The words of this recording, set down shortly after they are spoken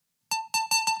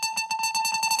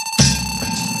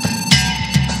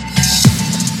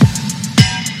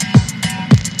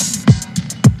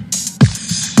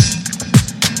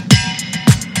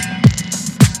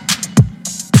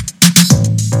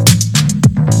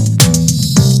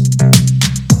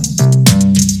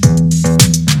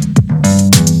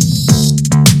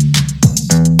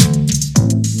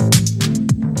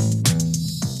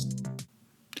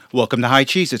Welcome to High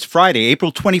Cheese. It's Friday,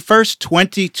 April 21st,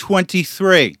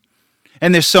 2023.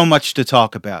 And there's so much to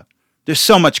talk about. There's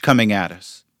so much coming at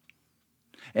us.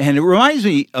 And it reminds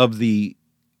me of the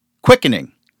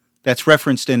quickening that's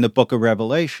referenced in the book of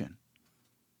Revelation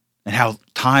and how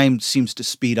time seems to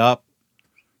speed up.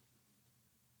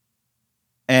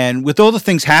 And with all the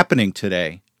things happening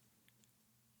today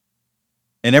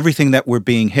and everything that we're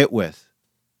being hit with,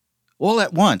 all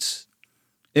at once,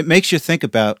 it makes you think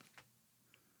about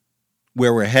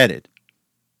where we're headed.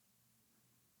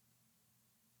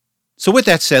 So with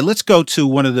that said, let's go to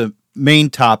one of the main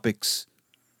topics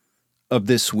of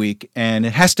this week, and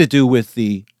it has to do with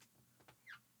the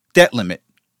debt limit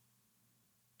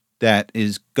that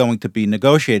is going to be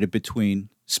negotiated between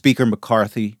Speaker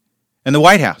McCarthy and the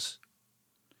White House.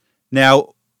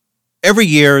 Now, every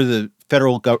year the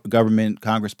federal government,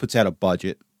 Congress, puts out a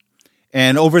budget,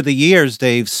 and over the years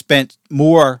they've spent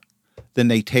more than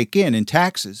they take in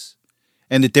taxes,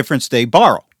 and the difference they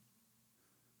borrow.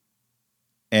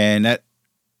 And that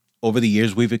over the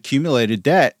years, we've accumulated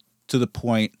debt to the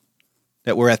point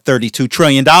that we're at $32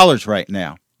 trillion right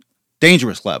now.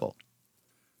 Dangerous level.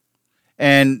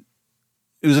 And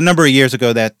it was a number of years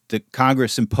ago that the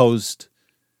Congress imposed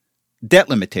debt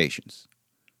limitations.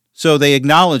 So they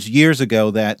acknowledged years ago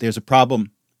that there's a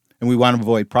problem, and we want to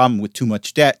avoid a problem with too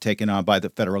much debt taken on by the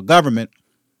federal government.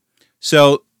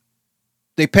 So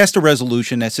they passed a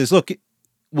resolution that says, look,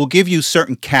 we'll give you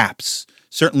certain caps,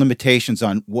 certain limitations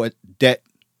on what debt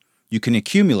you can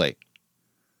accumulate.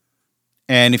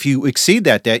 And if you exceed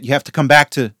that debt, you have to come back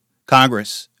to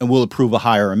Congress and we'll approve a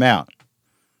higher amount.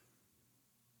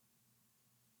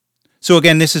 So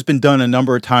again, this has been done a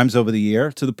number of times over the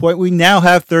year to the point we now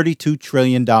have $32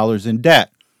 trillion in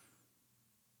debt.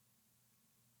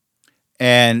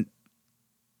 And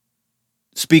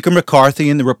Speaker McCarthy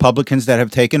and the Republicans that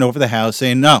have taken over the House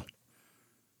saying, no,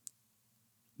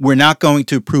 we're not going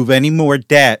to approve any more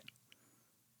debt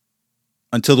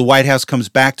until the White House comes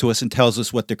back to us and tells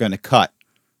us what they're going to cut,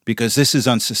 because this is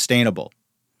unsustainable.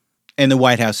 And the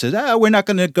White House says, we're not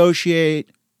going to negotiate.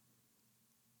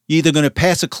 You're either going to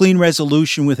pass a clean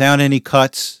resolution without any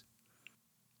cuts,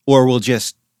 or we'll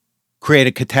just create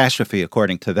a catastrophe,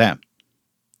 according to them.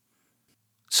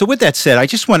 So with that said, I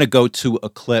just want to go to a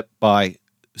clip by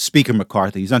Speaker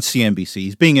McCarthy. He's on CNBC.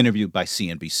 He's being interviewed by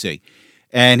CNBC.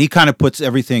 And he kind of puts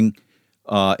everything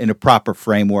in a proper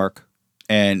framework.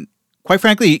 And quite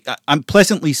frankly, I'm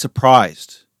pleasantly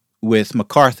surprised with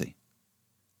McCarthy.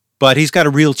 But he's got a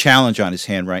real challenge on his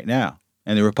hand right now.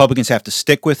 And the Republicans have to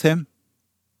stick with him.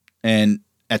 And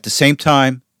at the same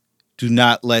time, do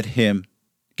not let him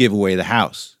give away the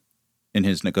House in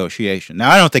his negotiation.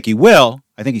 Now, I don't think he will.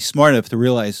 I think he's smart enough to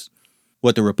realize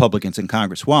what the Republicans in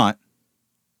Congress want.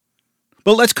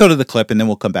 But let's go to the clip and then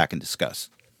we'll come back and discuss.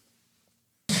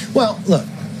 Well, look,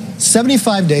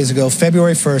 75 days ago,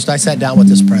 February 1st, I sat down with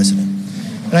this president.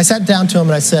 And I sat down to him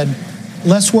and I said,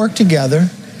 let's work together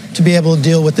to be able to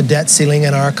deal with the debt ceiling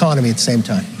and our economy at the same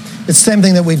time. It's the same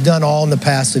thing that we've done all in the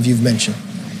past, as you've mentioned.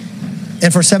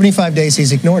 And for 75 days,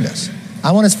 he's ignored us.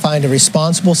 I want to find a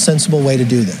responsible, sensible way to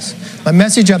do this. My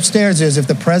message upstairs is if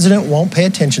the president won't pay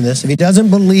attention to this, if he doesn't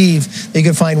believe that he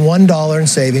can find $1 in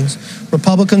savings,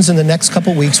 Republicans in the next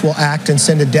couple weeks will act and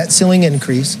send a debt ceiling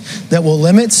increase that will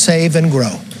limit, save, and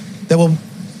grow, that will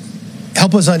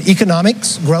help us on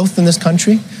economics, growth in this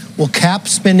country, will cap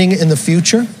spending in the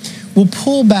future, will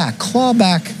pull back, claw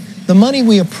back the money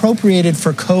we appropriated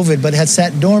for COVID but had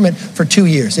sat dormant for 2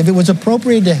 years. If it was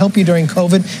appropriated to help you during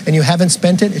COVID and you haven't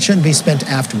spent it, it shouldn't be spent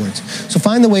afterwards. So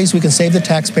find the ways we can save the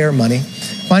taxpayer money,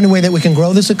 find a way that we can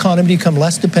grow this economy to become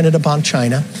less dependent upon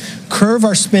China, curve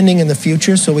our spending in the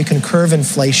future so we can curve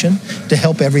inflation to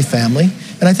help every family.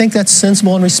 And I think that's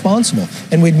sensible and responsible.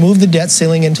 And we'd move the debt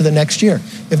ceiling into the next year.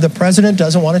 If the president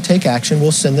doesn't want to take action,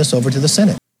 we'll send this over to the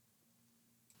Senate.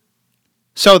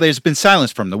 So there's been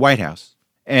silence from the White House.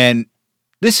 And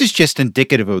this is just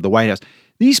indicative of the White House.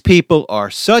 These people are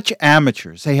such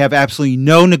amateurs. They have absolutely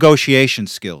no negotiation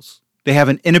skills. They have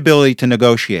an inability to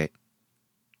negotiate.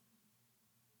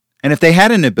 And if they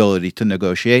had an ability to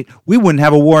negotiate, we wouldn't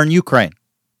have a war in Ukraine.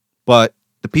 But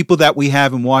the people that we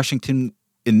have in Washington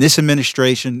in this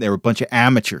administration, they're a bunch of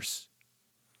amateurs.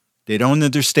 They don't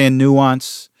understand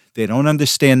nuance. They don't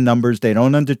understand numbers. They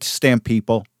don't understand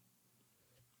people.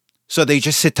 So they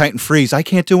just sit tight and freeze. I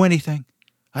can't do anything.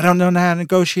 I don't know how to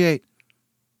negotiate.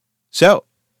 So,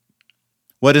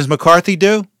 what does McCarthy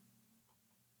do?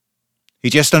 He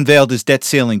just unveiled his debt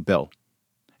ceiling bill,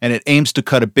 and it aims to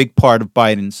cut a big part of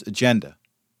Biden's agenda.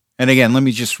 And again, let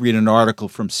me just read an article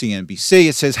from CNBC.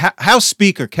 It says, House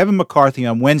Speaker Kevin McCarthy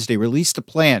on Wednesday released a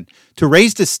plan to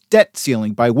raise the debt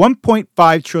ceiling by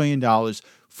 $1.5 trillion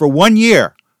for 1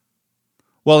 year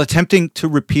while attempting to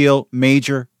repeal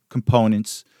major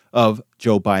components of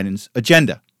Joe Biden's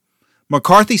agenda.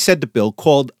 McCarthy said the bill,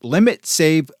 called Limit,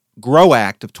 Save, Grow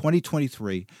Act of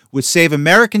 2023, would save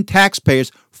American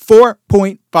taxpayers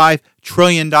 $4.5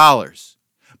 trillion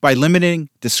by limiting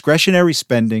discretionary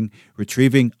spending,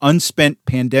 retrieving unspent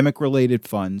pandemic-related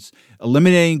funds,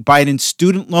 eliminating Biden's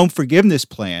student loan forgiveness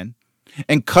plan,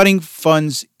 and cutting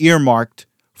funds earmarked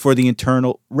for the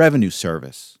Internal Revenue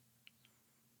Service.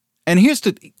 And here's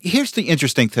the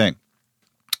interesting thing,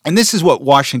 and this is what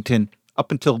Washington,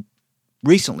 up until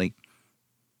recently,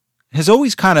 has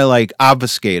always kind of like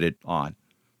obfuscated on.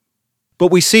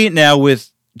 But we see it now with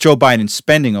Joe Biden's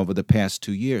spending over the past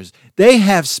 2 years. They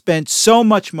have spent so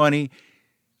much money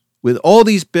with all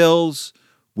these bills,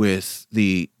 with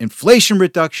the Inflation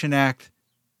Reduction Act,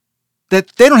 that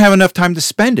they don't have enough time to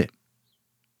spend it.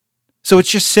 So it's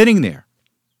just sitting there.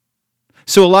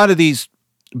 So a lot of these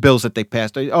bills that they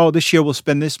passed, this year we'll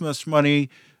spend this much money,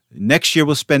 next year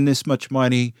we'll spend this much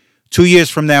money, 2 years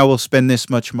from now we'll spend this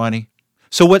much money.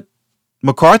 So what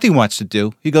McCarthy wants to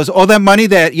do, he goes, all that money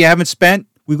that you haven't spent,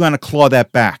 we're going to claw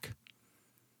that back.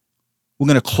 We're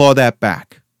going to claw that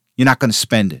back. You're not going to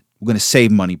spend it. We're going to save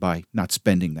money by not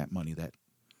spending that money that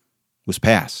was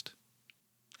passed.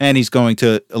 And he's going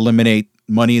to eliminate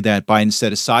money that Biden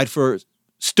set aside for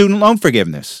student loan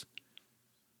forgiveness.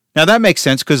 Now that makes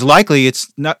sense because likely it's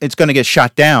going to get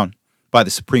shot down by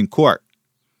the Supreme Court.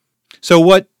 So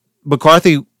what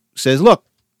McCarthy says, look,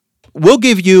 we'll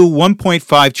give you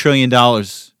 $1.5 trillion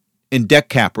in debt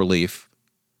cap relief,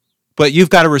 but you've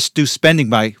got to reduce spending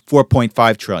by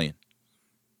 $4.5 trillion.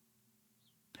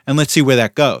 And let's see where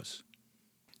that goes.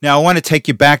 Now, I want to take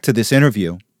you back to this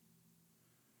interview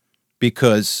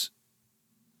because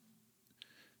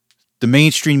the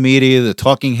mainstream media, the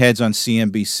talking heads on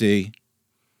CNBC,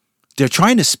 they're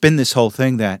trying to spin this whole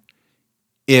thing that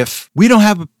if we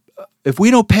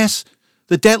don't pass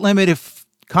the debt limit, if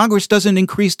Congress doesn't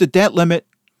increase the debt limit,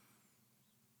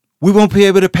 we won't be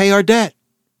able to pay our debt.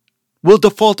 We'll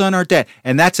default on our debt.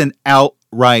 And that's an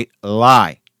outright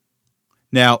lie.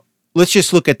 Now, let's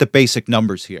just look at the basic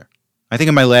numbers here. I think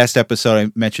in my last episode,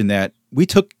 I mentioned that we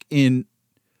took in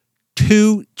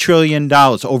 $2 trillion,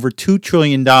 over $2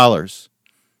 trillion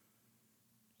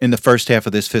in the first half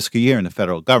of this fiscal year in the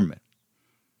federal government.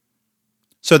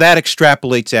 So that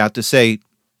extrapolates out to, say,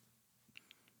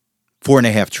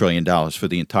 $4.5 trillion for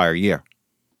the entire year.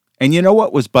 And you know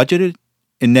what was budgeted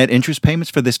in net interest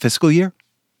payments for this fiscal year?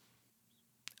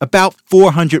 About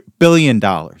 $400 billion.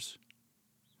 $400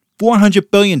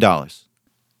 billion.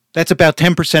 That's about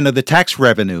 10% of the tax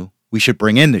revenue we should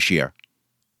bring in this year.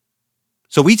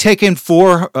 So we take in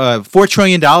 $4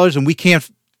 trillion and we can't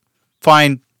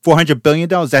find $400 billion.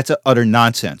 That's utter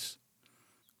nonsense.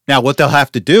 Now, what they'll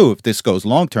have to do if this goes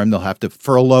long term, they'll have to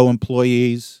furlough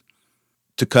employees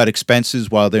to cut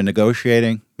expenses while they're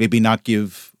negotiating. Maybe not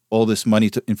give all this money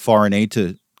in foreign aid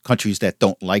to countries that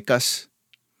don't like us.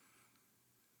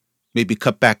 Maybe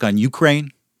cut back on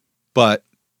Ukraine. But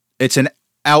it's an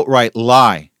outright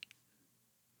lie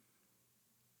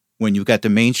when you've got the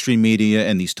mainstream media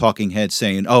and these talking heads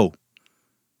saying,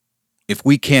 if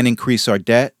we can't increase our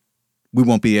debt, we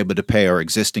won't be able to pay our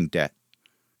existing debt.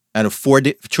 Out of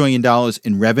 $4 trillion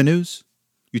in revenues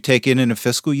you take in a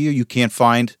fiscal year, you can't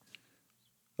find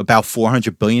about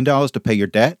 $400 billion to pay your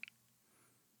debt?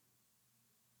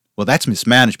 Well, that's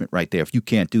mismanagement right there if you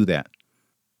can't do that.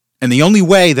 And the only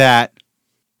way that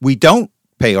we don't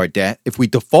pay our debt, if we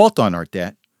default on our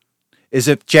debt, is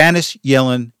if Janet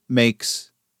Yellen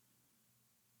makes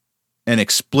an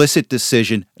explicit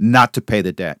decision not to pay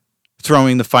the debt,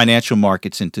 throwing the financial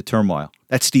markets into turmoil.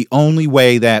 That's the only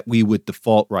way that we would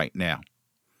default right now,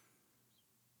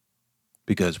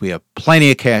 because we have plenty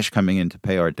of cash coming in to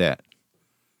pay our debt.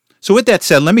 So with that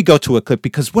said, let me go to a clip,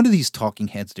 because one of these talking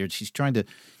heads there, she's trying to,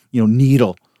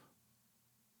 needle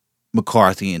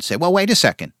McCarthy and say, well, wait a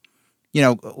second.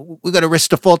 We're going to risk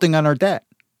defaulting on our debt.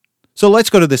 So let's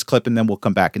go to this clip and then we'll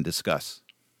come back and discuss.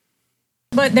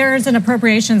 But there's an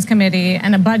appropriations committee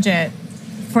and a budget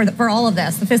for all of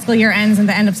this. The fiscal year ends at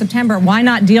the end of September. Why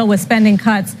not deal with spending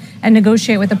cuts and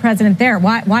negotiate with the president there?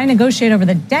 Why negotiate over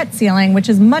the debt ceiling, which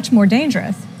is much more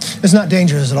dangerous? It's not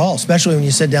dangerous at all, especially when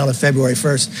you sit down on February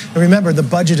 1st. And remember, the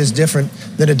budget is different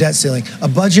than a debt ceiling. A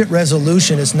budget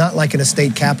resolution is not like in a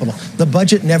state capitol. The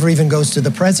budget never even goes to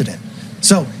the president.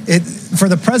 So for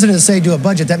the president to say do a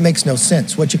budget, that makes no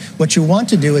sense. What you want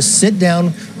to do is sit down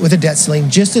with a debt ceiling,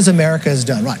 just as America has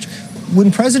done. Watch.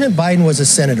 When President Biden was a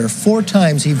senator, 4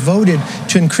 times he voted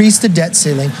to increase the debt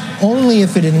ceiling only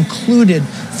if it included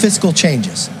fiscal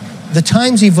changes. The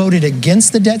times he voted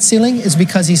against the debt ceiling is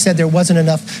because he said there wasn't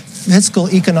enough fiscal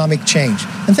economic change.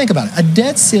 And think about it. A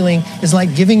debt ceiling is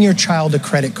like giving your child a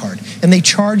credit card, and they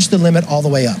charge the limit all the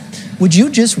way up. Would you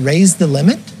just raise the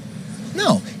limit?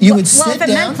 No. You would sit down. Well, if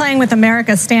it meant playing with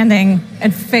America's standing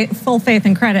and full faith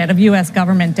and credit of U.S.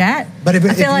 government debt, I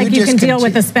feel like you can deal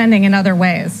with the spending in other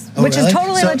ways, which is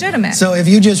totally legitimate. So if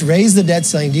you just raise the debt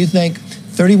ceiling, do you think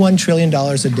 $31 trillion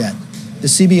of debt? The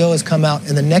CBO has come out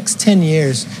in the next 10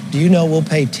 years. Do you know we'll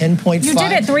pay 10.5? You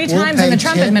did it 3 times in the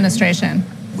Trump administration.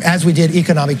 As we did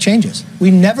economic changes. We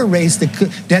never raised the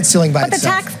debt ceiling by itself.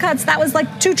 But the tax cuts, that was like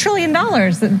 $2 trillion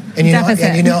deficit.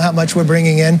 And you know how much we're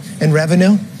bringing in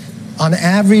revenue? On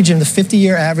average, in the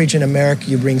 50-year average in America,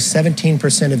 you bring 17%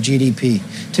 of GDP.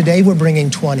 Today, we're bringing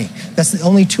 20. That's the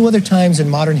only 2 other times in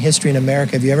modern history in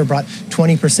America have you ever brought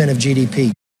 20% of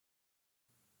GDP.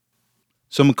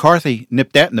 So McCarthy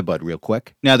nipped that in the bud real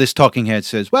quick. Now this talking head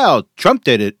says, well, Trump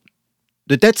did it.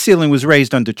 The debt ceiling was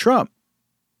raised under Trump.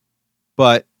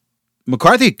 But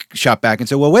McCarthy shot back and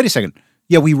said, well, wait a second.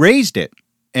 Yeah, we raised it.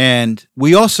 And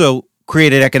we also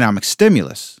created economic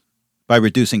stimulus by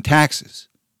reducing taxes.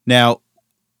 Now,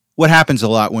 what happens a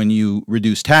lot when you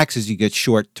reduce taxes, you get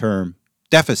short-term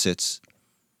deficits.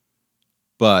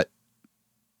 But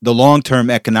the long-term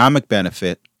economic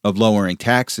benefit of lowering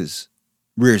taxes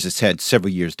rears its head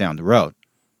several years down the road.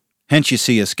 Hence, you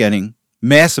see us getting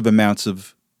massive amounts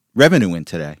of revenue in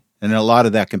today. And a lot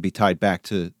of that can be tied back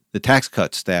to the tax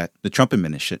cuts that the Trump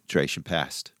administration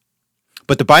passed.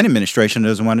 But the Biden administration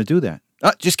doesn't want to do that.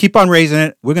 Just keep on raising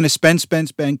it. We're going to spend,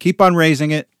 keep on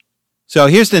raising it. So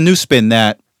here's the new spin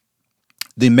that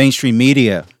the mainstream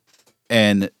media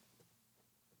and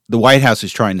the White House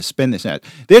is trying to spin this at.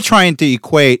 They're trying to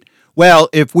equate, well,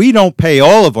 if we don't pay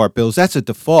all of our bills, that's a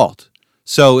default.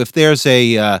 So if there's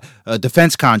a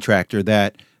defense contractor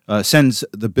that sends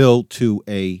the bill to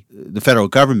the federal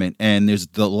government and there's a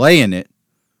delay in it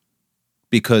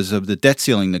because of the debt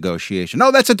ceiling negotiation,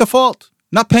 no, that's a default.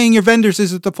 Not paying your vendors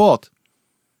is a default.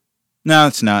 No,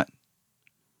 it's not.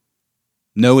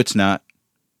 No, it's not.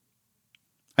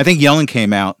 I think Yellen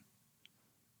came out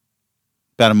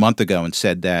about a month ago and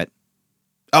said that,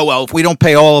 oh, well, if we don't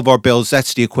pay all of our bills,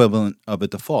 that's the equivalent of a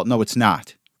default. No, it's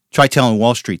not. Try telling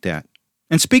Wall Street that.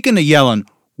 And speaking of Yellen,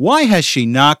 why has she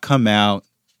not come out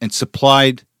and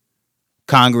supplied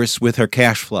Congress with her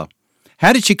cash flow?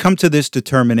 How did she come to this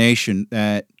determination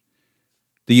that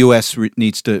the U.S.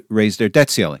 needs to raise their debt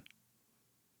ceiling?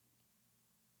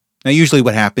 Now, usually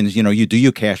what happens, you do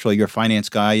your cash flow, you're a finance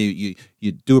guy, you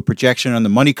do a projection on the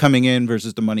money coming in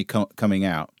versus the money going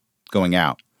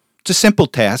out. It's a simple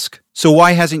task. So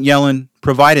why hasn't Yellen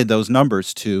provided those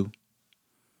numbers to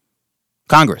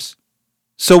Congress?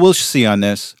 So we'll see on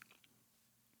this.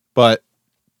 But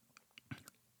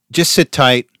just sit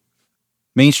tight.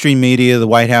 Mainstream media, the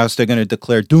White House, they're going to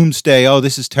declare doomsday. Oh,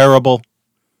 this is terrible.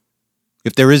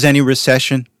 If there is any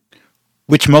recession,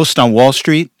 which most on Wall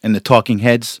Street and the talking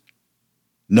heads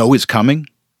know is coming,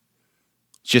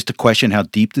 it's just a question how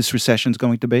deep this recession is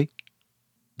going to be.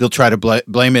 They'll try to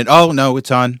blame it. Oh, no,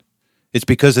 it's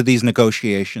because of these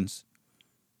negotiations.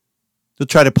 They'll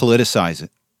try to politicize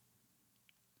it.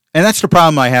 And that's the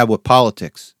problem I have with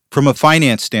politics. From a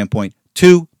finance standpoint,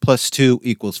 2 + 2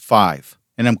 = 5.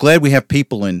 And I'm glad we have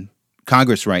people in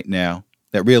Congress right now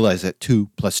that realize that 2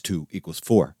 + 2 =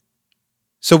 4.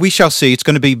 So we shall see. It's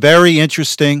going to be very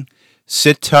interesting.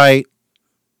 Sit tight.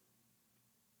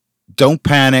 Don't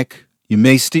panic. You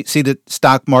may see the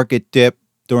stock market dip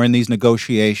during these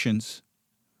negotiations.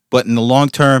 But in the long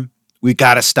term, we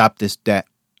got to stop this debt.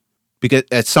 Because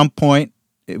at some point,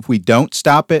 if we don't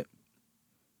stop it,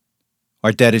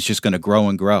 our debt is just going to grow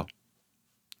and grow.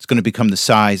 It's going to become the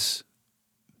size.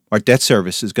 Our debt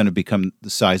service is going to become the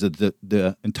size of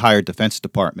the entire Defense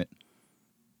Department.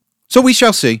 So we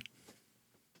shall see.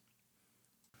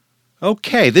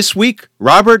 Okay, this week,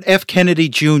 Robert F. Kennedy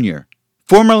Jr.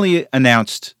 formally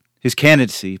announced his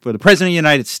candidacy for the President of the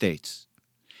United States.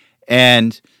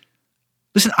 And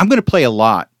listen, I'm going to play a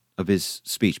lot of his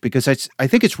speech because I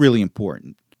think it's really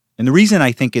important. And the reason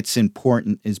I think it's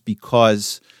important is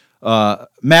because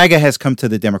MAGA has come to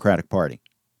the Democratic Party.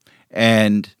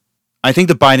 And I think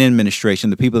the Biden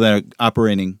administration, the people that are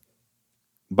operating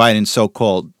Biden's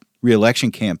so-called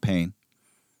re-election campaign,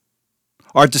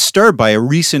 are disturbed by a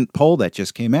recent poll that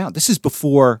just came out. This is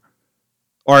before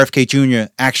RFK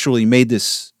Jr. actually made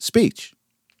this speech.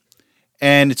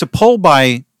 And it's a poll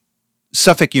by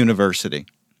Suffolk University.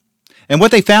 And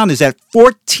what they found is that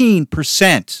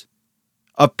 14%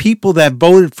 of people that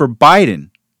voted for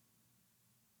Biden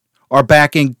are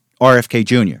backing RFK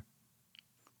Jr.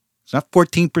 It's not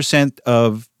 14%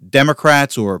 of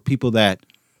Democrats or people that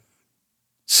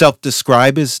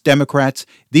self-describe as Democrats.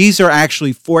 These are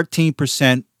actually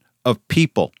 14% of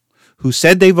people who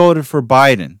said they voted for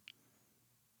Biden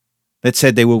that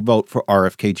said they will vote for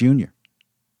RFK Jr.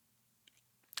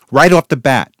 Right off the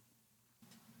bat.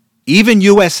 Even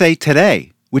USA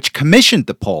Today, which commissioned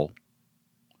the poll,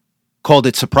 called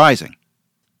it surprising.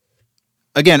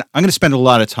 Again, I'm going to spend a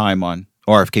lot of time on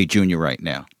RFK Jr. right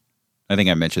now. I think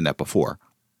I mentioned that before.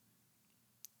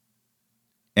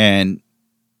 And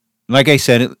like I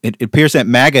said, it appears that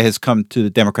MAGA has come to the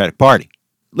Democratic Party.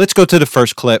 Let's go to the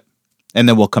first clip, and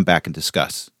then we'll come back and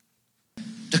discuss.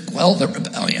 To quell the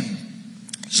rebellion.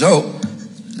 So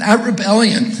that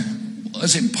rebellion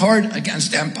was in part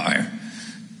against empire,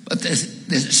 but the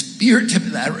spirit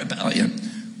of that rebellion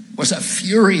was a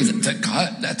fury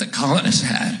that the colonists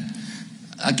had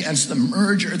against the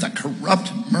merger, the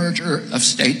corrupt merger of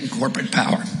state and corporate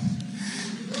power.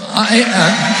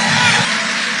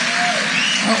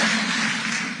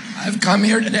 I've come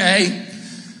here today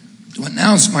to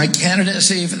announce my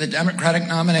candidacy for the Democratic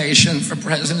nomination for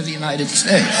President of the United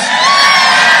States.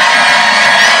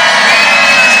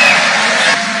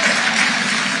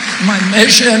 My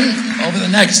mission over the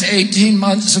next 18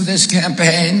 months of this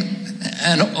campaign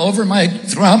and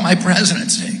throughout my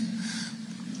presidency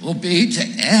will be to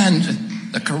end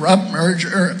the corrupt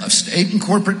merger of state and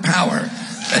corporate power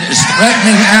that is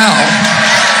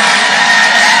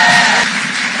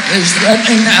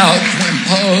threatening now to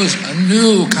impose a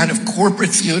new kind of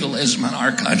corporate feudalism in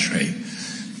our country,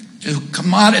 to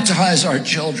commoditize our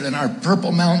children, our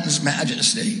Purple Mountain's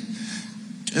majesty,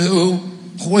 to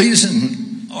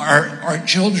poison our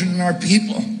children and our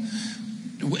people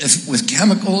with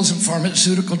chemicals and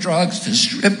pharmaceutical drugs, to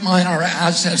strip mine our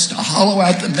assets, to hollow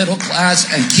out the middle class,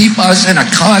 and keep us in a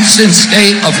constant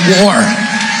state of war.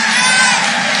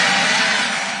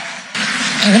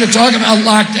 I'm going to talk about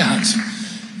lockdowns.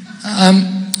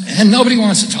 And nobody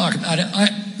wants to talk about it.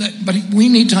 But we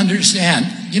need to understand,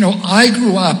 I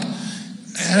grew up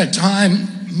at a time,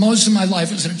 most of my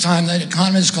life was at a time that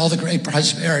economists call the Great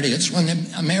Prosperity. It's when the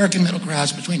American middle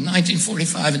class between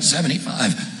 1945 and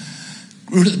 75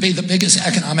 grew to be the biggest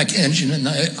economic engine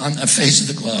on the face of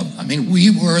the globe. I mean, we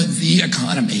were the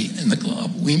economy in the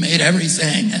globe. We made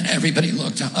everything, and everybody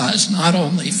looked to us, not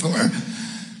only for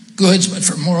goods, but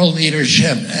for moral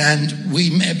leadership. And we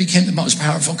became the most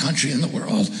powerful country in the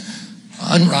world,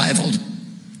 unrivaled.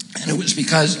 And it was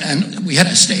and we had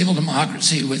a stable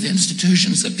democracy with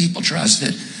institutions that people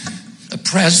trusted, a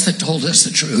press that told us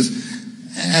the truth,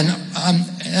 and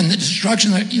the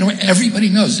destruction that, everybody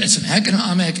knows it's an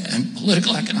economic and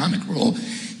political economic rule.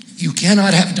 You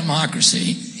cannot have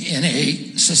democracy in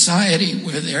a society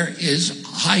where there is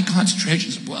high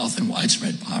concentrations of wealth and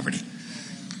widespread poverty.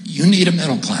 You need a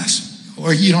middle class,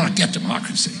 or you don't get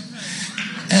democracy.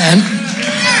 And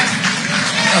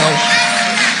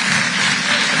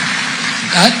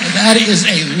that is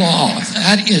a law.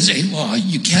 That is a law.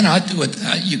 You cannot do it.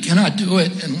 You cannot do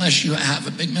it unless you have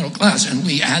a big middle class, and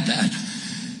we had that.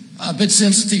 But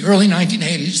since the early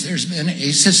 1980s, there's been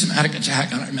a systematic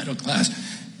attack on our middle class,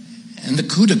 and the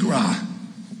coup de grace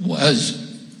was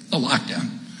the lockdown.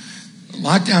 The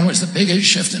lockdown was the biggest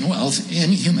shift in wealth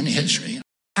in human history.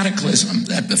 Cataclysm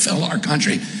that befell our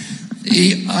country.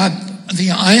 The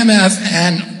IMF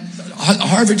and a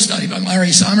Harvard study by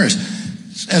Larry Summers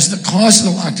says the cost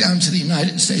of the lockdown to the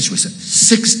United States was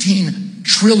 $16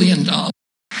 trillion.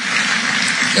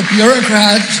 The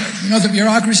bureaucrats, the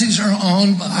bureaucracies are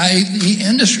owned by the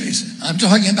industries. I'm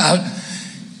talking about,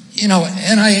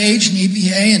 NIH and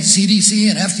EPA and CDC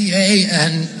and FDA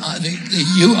and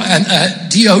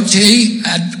DOT.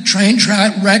 A train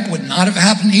wreck would not have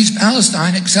happened in East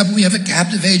Palestine except we have a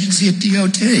captive agency at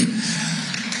DOT.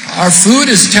 Our food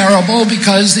is terrible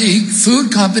because the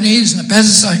food companies and the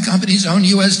pesticide companies own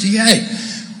USDA.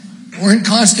 We're in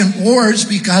constant wars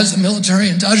because the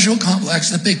military-industrial complex,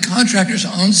 the big contractors,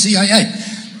 own CIA.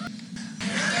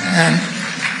 And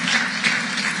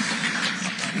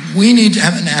we need to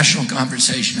have a national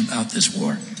conversation about this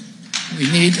war.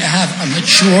 We need to have a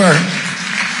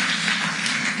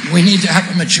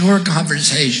mature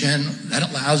conversation that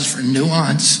allows for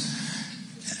nuance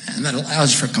and that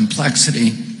allows for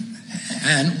complexity,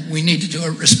 and we need to do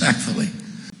it respectfully.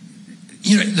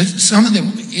 Some of the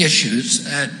issues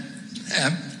that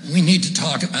we need to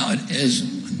talk about is,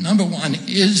 number one,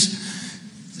 is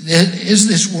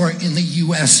this war in the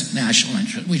U.S. national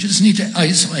interest? We just need to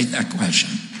isolate that question.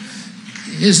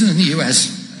 Is it in the U.S.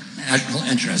 national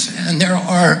interest? And there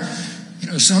are,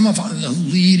 some of the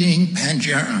leading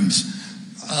pangerums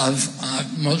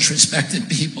of most respected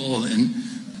people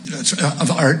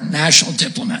of our national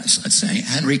diplomats, let's say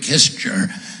Henry Kissinger,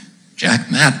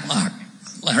 Jack Matlock,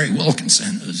 Larry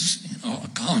Wilkinson, who's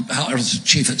Colin Powell's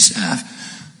chief of staff.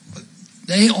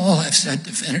 They all have said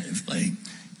definitively,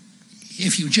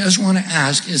 if you just want to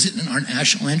ask, is it in our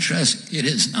national interest? It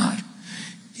is not.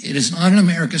 It is not in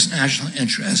America's national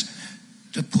interest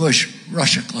to push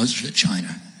Russia closer to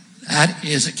China. That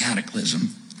is a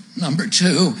cataclysm. Number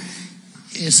two,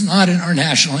 it's not in our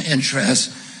national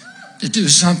interest to do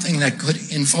something that could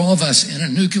involve us in a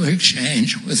nuclear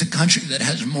exchange with a country that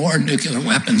has more nuclear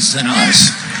weapons than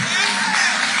us.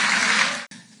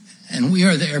 And we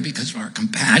are there because of our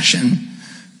compassion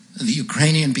for the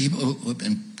Ukrainian people who have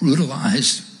been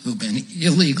brutalized, who have been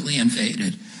illegally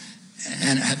invaded,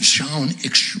 and have shown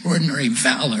extraordinary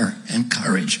valor and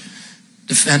courage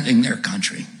defending their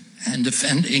country and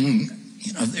defending,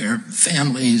 their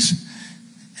families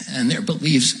and their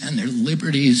beliefs and their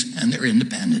liberties and their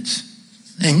independence,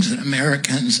 things that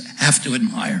Americans have to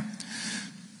admire.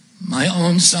 My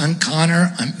own son,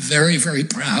 Connor, I'm very, very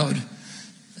proud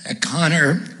that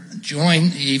Connor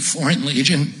joined the Foreign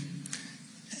Legion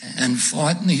and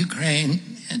fought in the Ukraine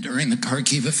and during the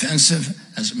Kharkiv offensive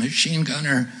as a machine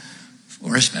gunner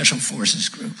for a special forces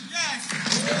group.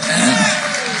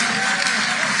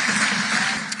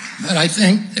 But I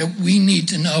think that we need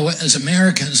to know as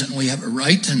Americans, and we have a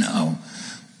right to know,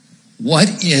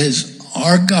 what is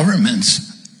our government's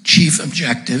chief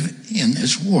objective in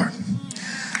this war?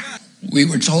 We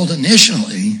were told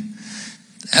initially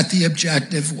that the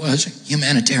objective was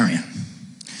humanitarian.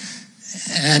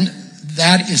 And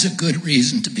that is a good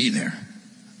reason to be there,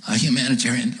 a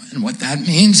humanitarian. And what that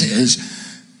means is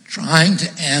trying to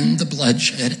end the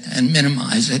bloodshed and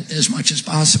minimize it as much as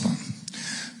possible.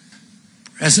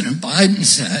 President Biden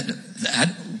said that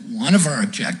one of our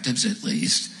objectives, at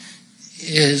least,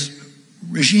 is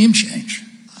regime change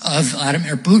of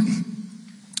Vladimir Putin.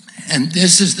 And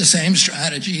this is the same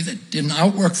strategy that did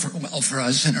not work well for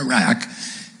us in Iraq.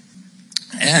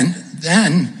 And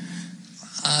then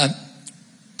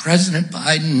President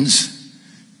Biden's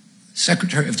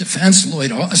Secretary of Defense,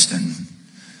 Lloyd Austin,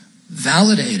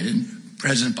 validated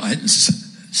President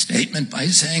Biden's statement by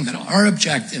saying that our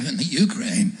objective in the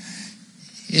Ukraine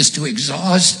is to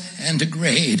exhaust and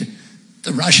degrade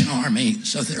the Russian army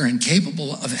so they're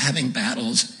incapable of having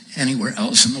battles anywhere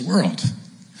else in the world.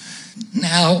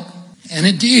 Now, and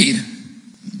indeed,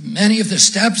 many of the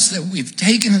steps that we've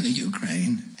taken in the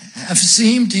Ukraine have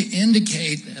seemed to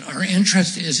indicate that our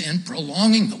interest is in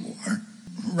prolonging the war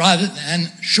rather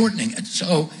than shortening it.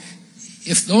 So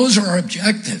if those are our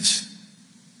objectives,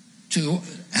 to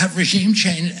have regime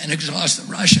change and exhaust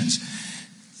the Russians,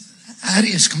 that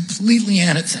is completely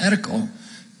antithetical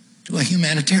to a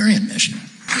humanitarian mission.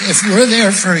 If we're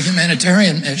there for a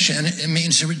humanitarian mission, it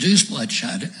means to reduce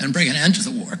bloodshed and bring an end to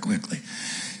the war quickly.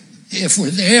 If we're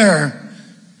there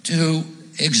to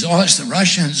exhaust the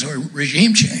Russians or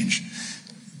regime change,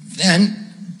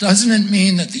 then doesn't it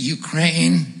mean that the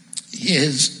Ukraine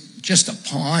is just a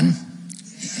pawn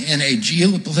in a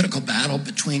geopolitical battle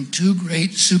between two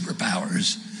great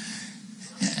superpowers,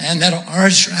 and that our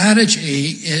strategy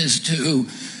is to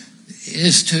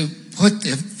put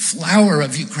the flower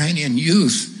of Ukrainian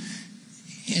youth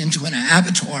into an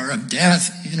abattoir of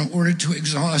death in order to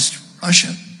exhaust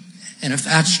Russia? And if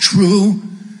that's true,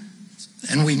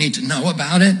 then we need to know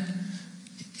about it.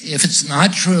 If it's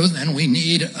not true, then we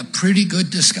need a pretty good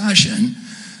discussion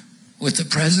with the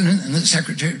President and the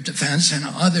Secretary of Defense and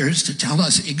others to tell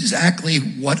us exactly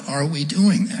what are we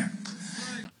doing there.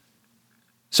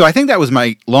 So I think that was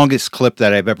my longest clip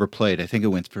that I've ever played. I think it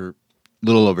went for a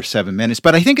little over 7 minutes.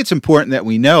 But I think it's important that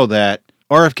we know that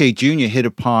RFK Jr. hit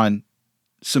upon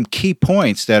some key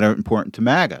points that are important to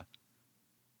MAGA.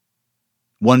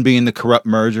 One being the corrupt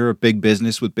merger of big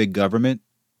business with big government,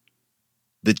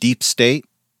 the deep state,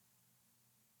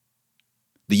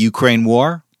 the Ukraine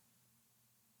war,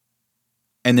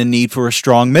 and the need for a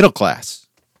strong middle class.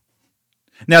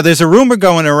 Now, there's a rumor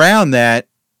going around that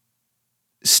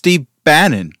Steve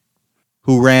Bannon,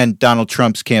 who ran Donald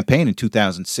Trump's campaign in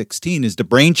 2016, is the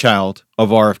brainchild of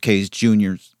RFK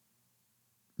Jr.'s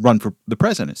run for the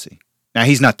presidency. Now,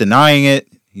 he's not denying it.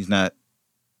 He's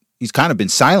kind of been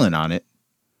silent on it,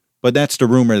 but that's the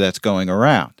rumor that's going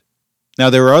around. Now,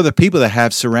 there are other people that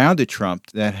have surrounded Trump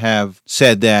that have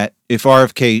said that if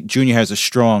RFK Jr. has a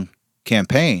strong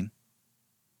campaign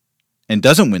and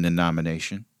doesn't win the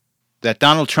nomination, that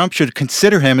Donald Trump should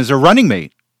consider him as a running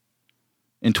mate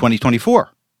in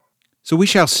 2024. So we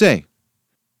shall see.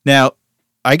 Now,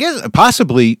 I guess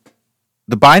possibly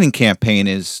the Biden campaign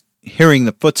is hearing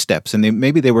the footsteps, and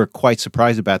maybe they were quite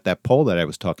surprised about that poll that I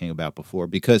was talking about before,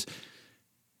 because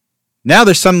now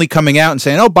they're suddenly coming out and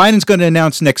saying, oh, Biden's going to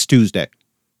announce next Tuesday.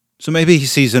 So maybe he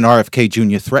sees an RFK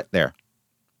Jr. threat there.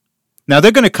 Now,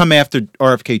 they're going to come after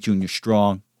RFK Jr.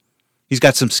 strong. He's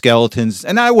got some skeletons,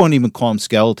 and I won't even call him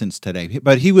skeletons today,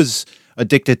 but he was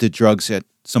addicted to drugs at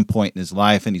some point in his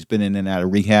life, and he's been in and out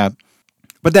of rehab.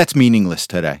 But that's meaningless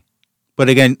today. But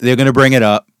again, they're going to bring it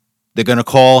up. They're going to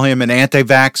call him an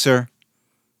anti-vaxxer.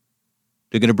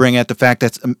 They're going to bring out the fact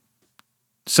that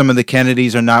some of the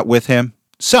Kennedys are not with him.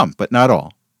 Some, but not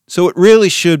all. So it really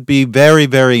should be very,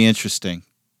 very interesting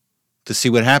to see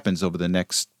what happens over the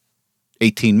next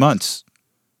 18 months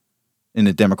in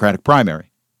the Democratic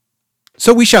primary.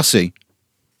 So we shall see.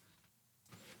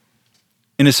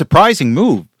 In a surprising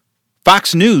move,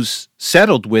 Fox News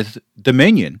settled with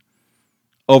Dominion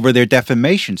over their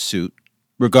defamation suit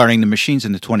regarding the machines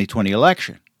in the 2020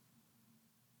 election.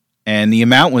 And the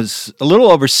amount was a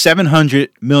little over $700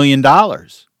 million,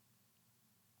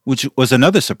 which was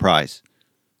another surprise.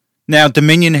 Now,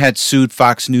 Dominion had sued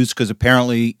Fox News because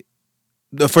apparently,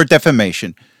 for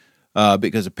defamation,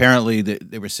 because apparently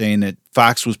they were saying that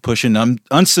Fox was pushing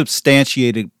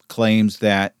unsubstantiated claims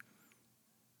that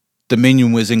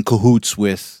Dominion was in cahoots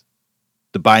with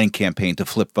the Biden campaign to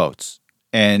flip votes.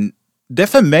 And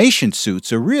defamation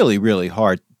suits are really, really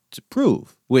hard to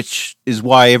prove, which is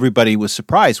why everybody was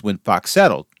surprised when Fox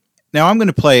settled. Now, I'm going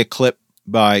to play a clip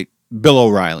by Bill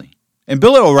O'Reilly. And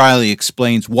Bill O'Reilly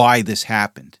explains why this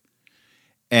happened.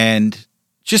 And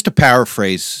just to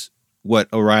paraphrase what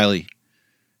O'Reilly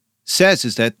says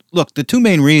is that, look, the two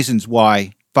main reasons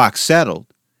why Fox settled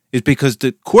is because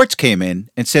the courts came in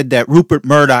and said that Rupert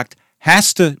Murdoch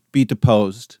has to be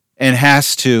deposed and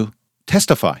has to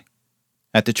testify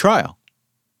at the trial.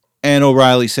 And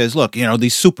O'Reilly says, look,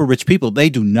 these super rich people, they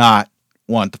do not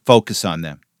want the focus on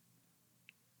them.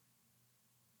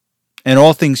 And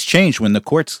all things changed when the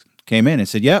courts came in and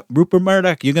said, yep, Rupert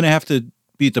Murdoch, you're going to have to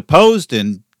be deposed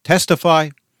and testify.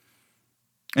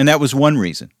 And that was one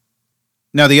reason.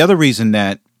 Now, the other reason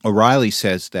that O'Reilly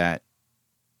says that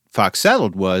Fox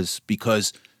settled was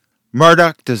because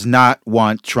Murdoch does not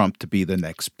want Trump to be the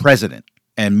next president.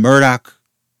 And Murdoch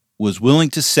was willing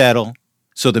to settle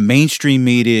so the mainstream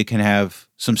media can have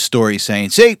some stories saying,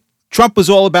 see, Trump was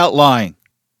all about lying.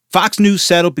 Fox News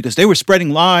settled because they were spreading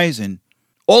lies, and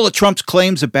all of Trump's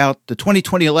claims about the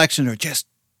 2020 election are just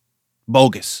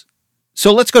bogus.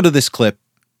 So let's go to this clip,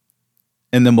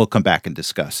 and then we'll come back and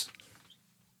discuss.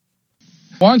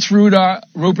 Once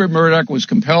Rupert Murdoch was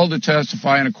compelled to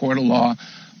testify in a court of law,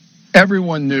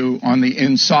 everyone knew on the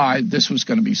inside this was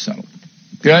going to be settled.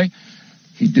 Okay?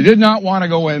 He did not want to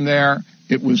go in there.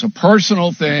 It was a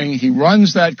personal thing. He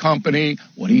runs that company.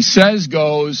 What he says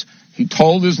goes. He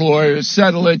told his lawyers,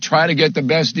 settle it, try to get the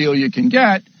best deal you can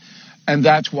get. And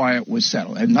that's why it was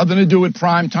settled. It had nothing to do with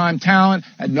primetime talent,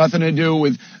 had nothing to do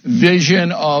with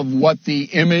vision of what the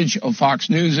image of Fox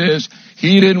News is.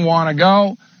 He didn't want to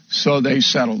go, so they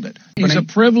settled it. He's a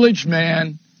privileged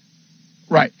man.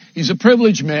 Right. He's a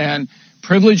privileged man.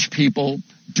 Privileged people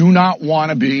do not want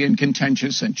to be in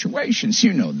contentious situations.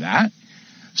 You know that.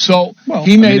 So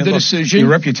he made the decision. Your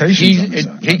reputation.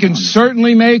 He can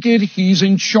certainly make it. He's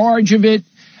in charge of it.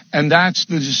 And that's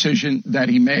the decision that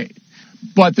he made.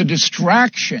 But the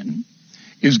distraction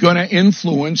is going to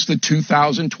influence the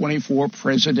 2024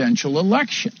 presidential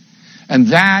election. And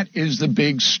that is the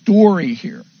big story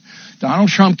here. Donald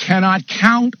Trump cannot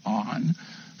count on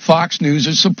Fox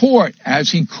News' support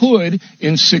as he could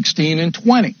in 16 and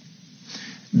 20.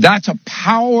 That's a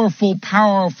powerful,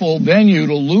 powerful venue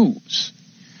to lose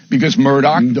because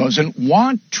Murdoch doesn't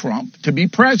want Trump to be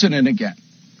president again.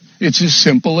 It's as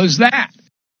simple as that.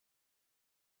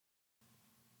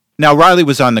 Now, Riley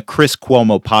was on the Chris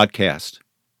Cuomo podcast.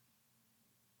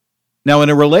 Now, in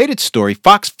a related story,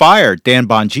 Fox fired Dan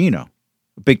Bongino,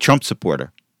 a big Trump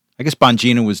supporter. I guess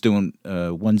Bongino was doing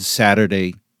one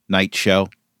Saturday night show.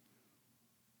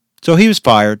 So he was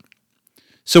fired.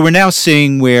 So we're now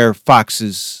seeing where Fox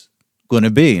is going to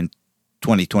be in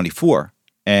 2024.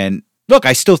 And look,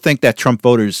 I still think that Trump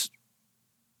voters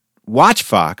watch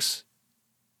Fox,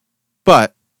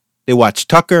 but they watch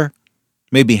Tucker,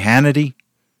 maybe Hannity,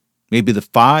 maybe The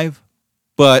Five.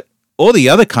 But all the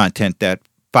other content that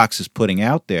Fox is putting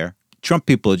out there, Trump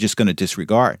people are just going to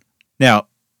disregard. Now,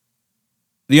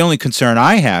 the only concern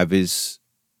I have is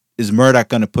Murdoch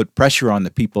going to put pressure on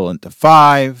the people at The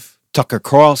Five, Tucker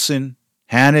Carlson,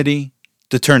 Hannity,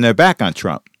 to turn their back on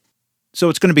Trump? So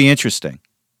it's going to be interesting.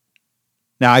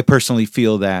 Now, I personally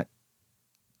feel that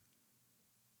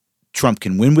Trump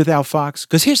can win without Fox,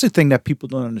 because here's the thing that people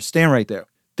don't understand right there.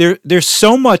 There's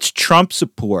so much Trump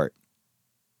support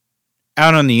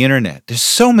out on the internet. There's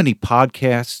so many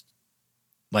podcasts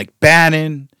like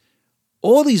Bannon,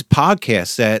 all these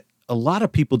podcasts that a lot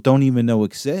of people don't even know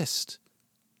exist.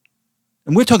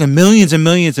 And we're talking millions and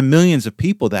millions and millions of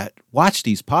people that watch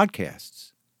these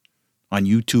podcasts on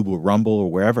YouTube or Rumble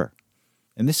or wherever.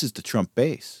 And this is the Trump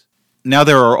base. Now,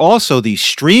 there are also these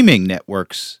streaming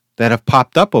networks that have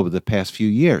popped up over the past few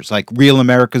years, like Real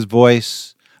America's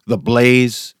Voice, The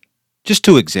Blaze, just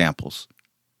two examples.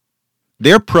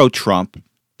 They're pro-Trump.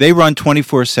 They run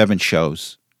 24/7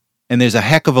 shows. And there's a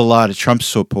heck of a lot of Trump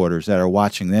supporters that are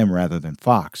watching them rather than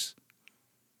Fox.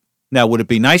 Now, would it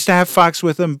be nice to have Fox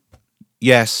with them?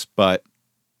 Yes, but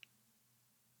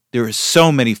there are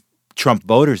so many Trump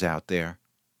voters out there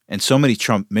and so many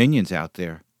Trump minions out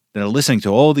there that are listening to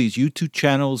all these YouTube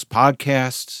channels,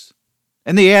 podcasts,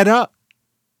 and they add up.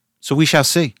 So we shall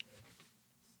see.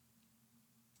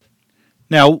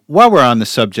 Now, while we're on the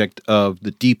subject of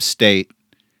the deep state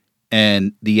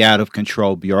and the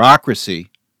out-of-control bureaucracy,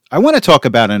 I want to talk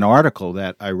about an article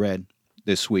that I read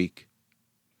this week.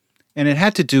 And it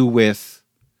had to do with,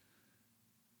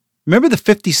 remember the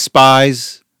 50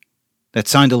 spies that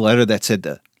signed a letter that said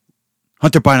the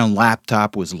Hunter Biden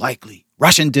laptop was likely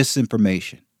Russian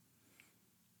disinformation?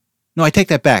 No, I take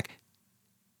that back.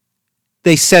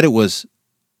 They said it was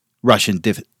Russian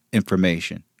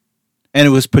disinformation. And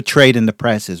it was portrayed in the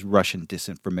press as Russian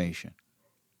disinformation.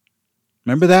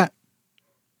 Remember that?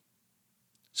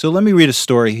 So let me read a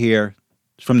story here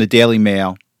from the Daily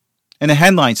Mail. And the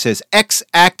headline says,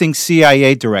 ex-acting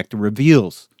CIA director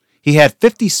reveals he had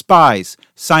 50 spies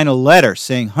sign a letter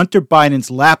saying Hunter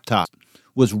Biden's laptop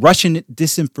was Russian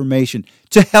disinformation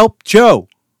to help Joe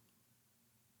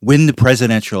win the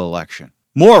presidential election.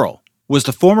 Morrill was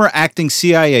the former acting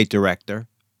CIA director,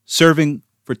 serving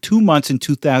for 2 months in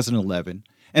 2011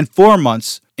 and 4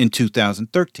 months in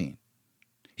 2013.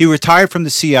 He retired from the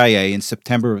CIA in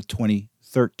September of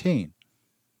 2013.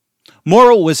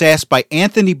 Morrill was asked by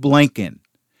Anthony Blinken,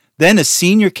 then a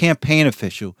senior campaign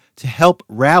official, to help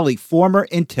rally former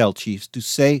intel chiefs to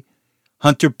say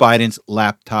Hunter Biden's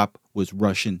laptop was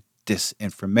Russian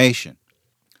disinformation.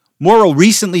 Morrill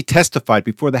recently testified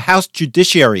before the House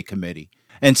Judiciary Committee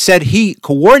and said he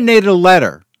coordinated a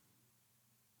letter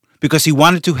because he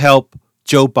wanted to help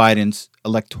Joe Biden's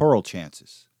electoral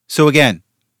chances. So again,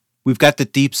 we've got the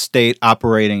deep state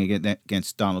operating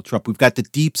against Donald Trump. We've got the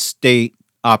deep state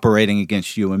operating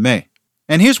against you and me.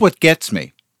 And here's what gets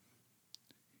me.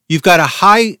 You've got a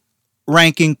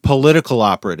high-ranking political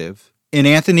operative in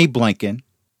Anthony Blinken.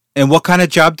 And what kind of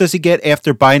job does he get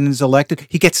after Biden is elected?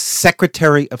 He gets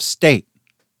Secretary of State,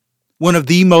 one of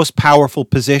the most powerful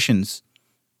positions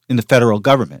in the federal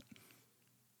government.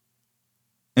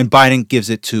 And Biden gives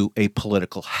it to a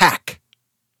political hack.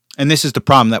 And this is the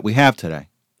problem that we have today.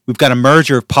 We've got a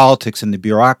merger of politics and the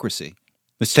bureaucracy.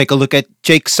 Let's take a look at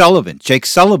Jake Sullivan. Jake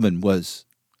Sullivan was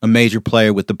a major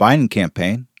player with the Biden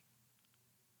campaign.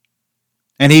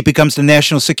 And he becomes the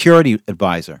national security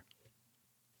advisor.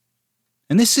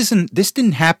 And this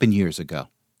didn't happen years ago.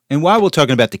 And while we're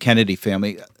talking about the Kennedy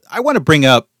family, I want to bring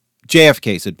up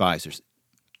JFK's advisors.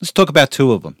 Let's talk about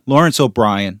two of them. Lawrence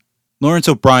O'Brien. Lawrence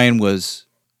O'Brien was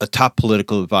a top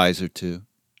political advisor to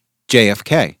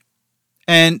JFK.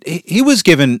 And he was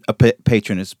given a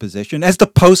patronage position as the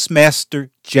Postmaster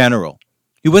General.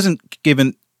 He wasn't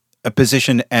given a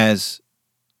position as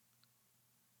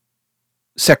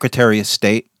Secretary of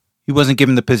State. He wasn't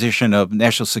given the position of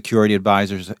National Security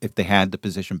Advisors if they had the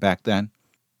position back then.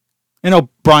 And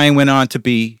O'Brien went on to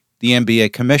be the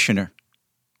NBA commissioner.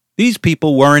 These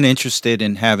people weren't interested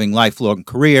in having lifelong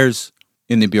careers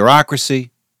in the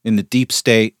bureaucracy, in the deep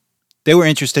state. They were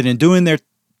interested in doing their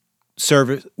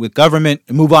service with government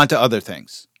and move on to other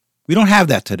things. We don't have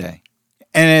that today.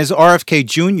 And as RFK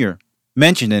Jr.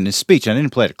 mentioned in his speech, I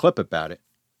didn't play the clip about it,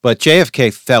 but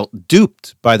JFK felt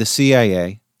duped by the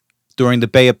CIA during the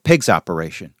Bay of Pigs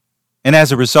operation. And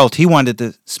as a result, he wanted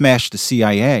to smash the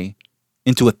CIA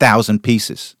into 1,000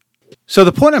 pieces. So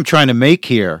the point I'm trying to make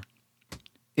here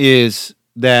is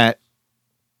that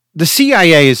the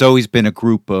CIA has always been a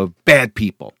group of bad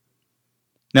people.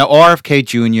 Now, RFK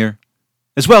Jr.,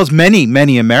 as well as many,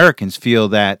 many Americans, feel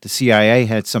that the CIA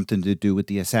had something to do with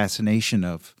the assassination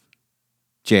of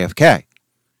JFK.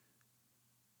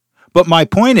 But my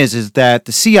point is that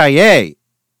the CIA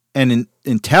and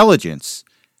intelligence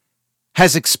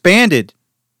has expanded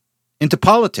into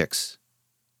politics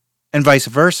and vice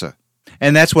versa.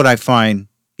 And that's what I find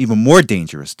even more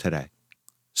dangerous today.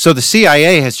 So the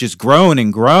CIA has just grown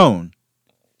and grown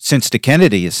since the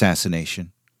Kennedy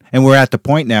assassination. And we're at the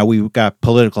point now we've got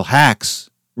political hacks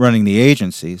running the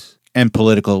agencies. and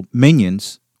political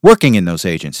minions working in those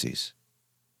agencies.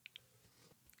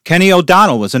 Kenny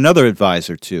O'Donnell was another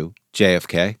advisor to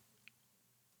JFK,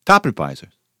 top advisor.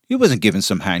 He wasn't given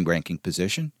some high-ranking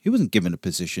position. He wasn't given a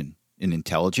position in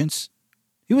intelligence.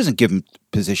 He wasn't given a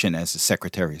position as the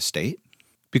Secretary of State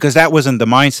because that wasn't the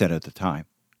mindset at the time.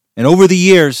 And over the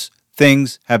years,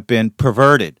 things have been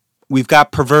perverted. We've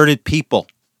got perverted people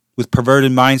with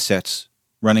perverted mindsets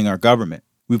running our government.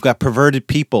 We've got perverted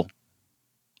people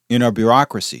in our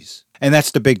bureaucracies. And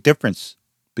that's the big difference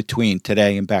between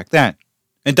today and back then.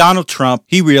 And Donald Trump,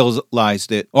 he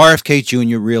realized it. RFK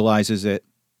Jr. realizes it.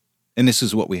 And this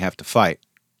is what we have to fight.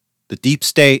 The deep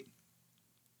state,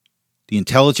 the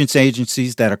intelligence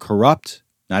agencies that are corrupt,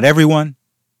 not everyone,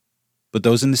 but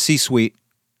those in the C-suite,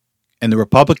 and the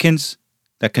Republicans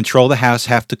that control the House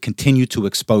have to continue to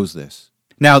expose this.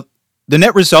 Now, the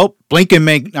net result, Blinken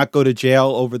may not go to jail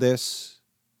over this.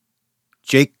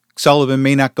 Jake Sullivan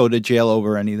may not go to jail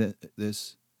over any of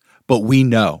this. But we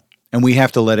know, and we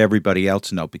have to let everybody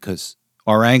else know because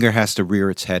our anger has to rear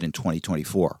its head in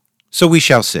 2024. So we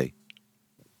shall see.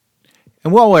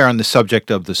 And while we're on the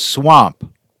subject of the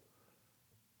swamp,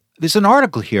 there's an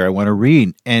article here I want to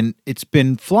read, and it's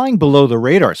been flying below the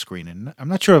radar screen, and I'm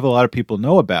not sure if a lot of people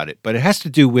know about it, but it has to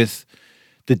do with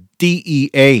the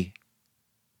DEA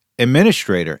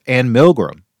Administrator, Ann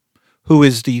Milgram, who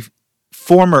is the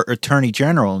former Attorney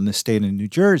General in the state of New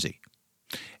Jersey.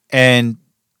 And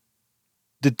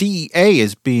the DEA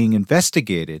is being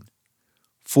investigated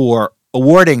for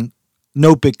awarding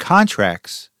no-bid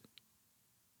contracts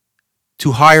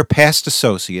to hire past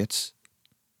associates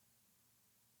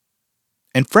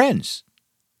and friends.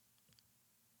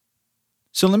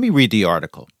 So let me read the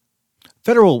article.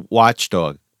 Federal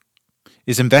watchdog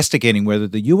is investigating whether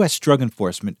the U.S. Drug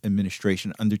Enforcement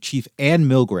Administration under Chief Ann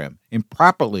Milgram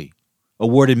improperly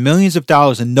awarded millions of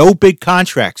dollars in no-bid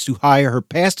contracts to hire her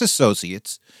past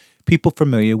associates, people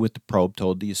familiar with the probe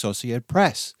told the Associated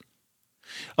Press.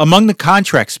 Among the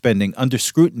contract spending under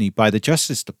scrutiny by the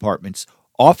Justice Department's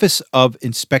Office of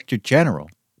Inspector General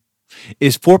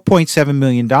is $4.7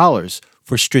 million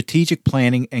for strategic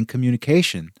planning and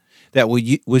communication that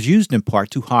was used in part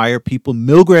to hire people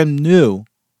Milgram knew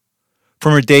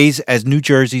from her days as New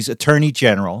Jersey's Attorney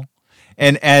General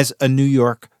and as a New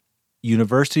York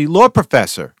University law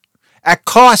professor at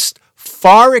cost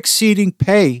far exceeding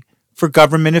pay for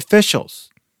government officials.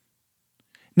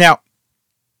 Now,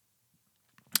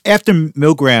 after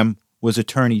Milgram was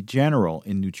Attorney General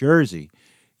in New Jersey,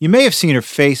 you may have seen her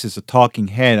face as a talking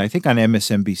head, I think on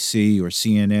MSNBC or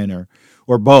CNN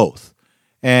or both.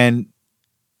 And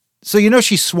so you know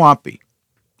she's swampy,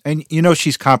 and you know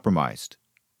she's compromised.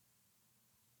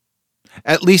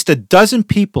 At least a dozen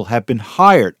people have been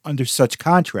hired under such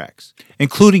contracts,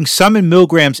 including some in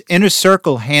Milgram's inner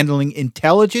circle handling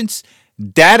intelligence,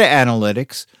 data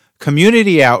analytics,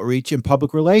 community outreach, and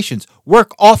public relations,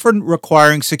 work often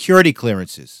requiring security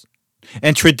clearances,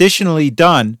 and traditionally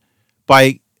done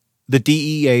by the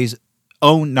DEA's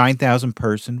own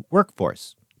 9,000-person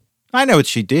workforce. I know what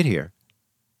she did here.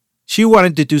 She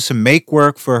wanted to do some make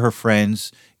work for her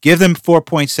friends, give them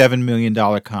 $4.7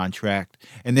 million contract,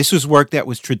 and this was work that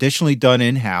was traditionally done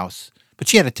in-house, but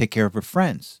she had to take care of her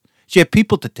friends. She had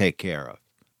people to take care of.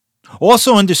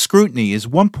 Also under scrutiny is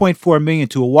 $1.4 million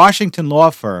to a Washington law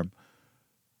firm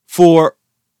for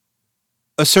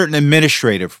a certain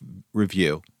administrative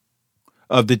review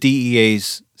of the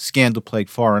DEA's scandal-plagued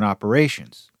foreign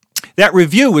operations. That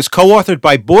review was co-authored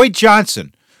by Boyd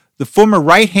Johnson, the former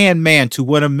right-hand man to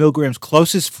one of Milgram's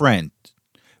closest friends,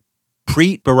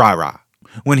 Preet Bharara,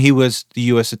 when he was the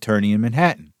U.S. Attorney in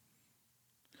Manhattan.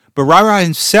 Bharara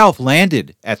himself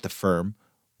landed at the firm,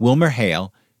 Wilmer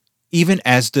Hale, even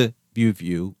as the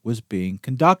review was being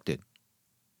conducted.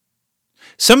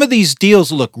 Some of these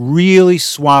deals look really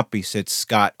swampy, said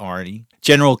Scott Arney,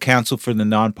 General Counsel for the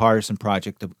Nonpartisan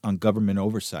Project on Government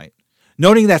Oversight,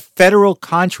 noting that federal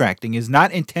contracting is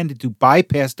not intended to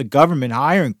bypass the government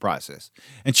hiring process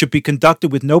and should be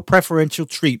conducted with no preferential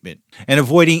treatment and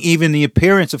avoiding even the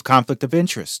appearance of conflict of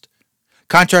interest.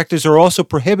 Contractors are also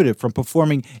prohibited from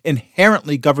performing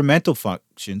inherently governmental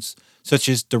functions, such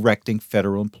as directing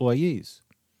federal employees.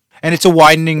 And it's a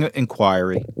widening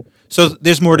inquiry, so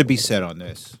there's more to be said on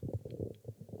this.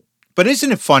 But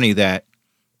isn't it funny that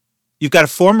you've got a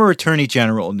former Attorney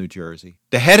General in New Jersey,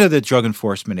 the head of the Drug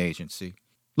Enforcement Agency,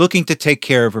 looking to take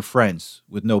care of her friends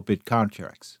with no-bid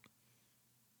contracts.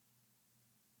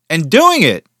 And doing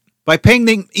it by paying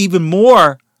them even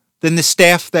more than the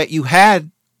staff that you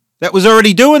had that was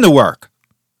already doing the work.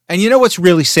 And you know what's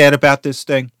really sad about this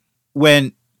thing?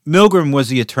 When Milgram was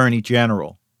the Attorney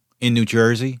General in New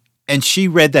Jersey, and she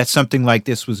read that something like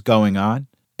this was going on,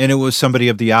 and it was somebody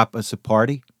of the opposite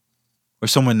party or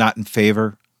someone not in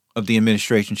favor of the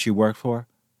administration she worked for,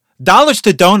 dollars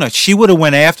to donuts, she would have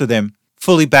went after them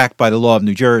fully backed by the law of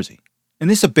New Jersey. And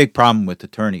this is a big problem with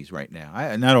attorneys right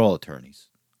now. Not all attorneys.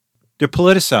 They're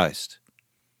politicized.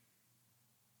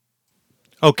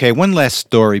 Okay, one last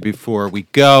story before we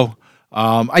go.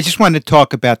 I just wanted to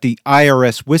talk about the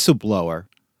IRS whistleblower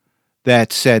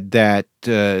that said that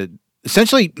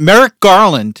essentially Merrick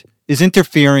Garland is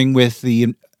interfering with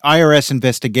the IRS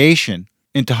investigation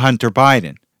into Hunter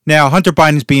Biden. Now, Hunter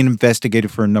Biden is being investigated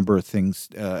for a number of things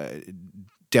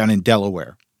down in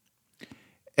Delaware.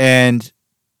 And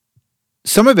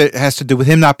some of it has to do with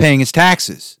him not paying his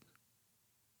taxes,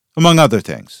 among other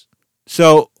things.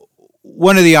 So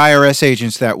one of the IRS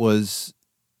agents that was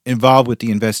involved with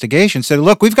the investigation said,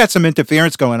 look, we've got some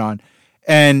interference going on,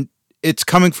 and it's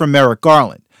coming from Merrick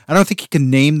Garland. I don't think he could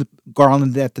name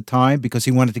Garland at the time because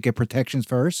he wanted to get protections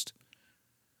first.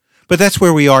 But that's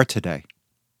where we are today.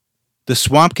 The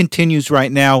swamp continues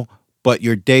right now, but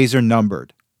your days are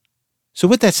numbered. So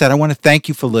with that said, I want to thank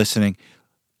you for listening.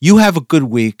 You have a good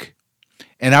week,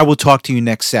 and I will talk to you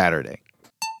next Saturday.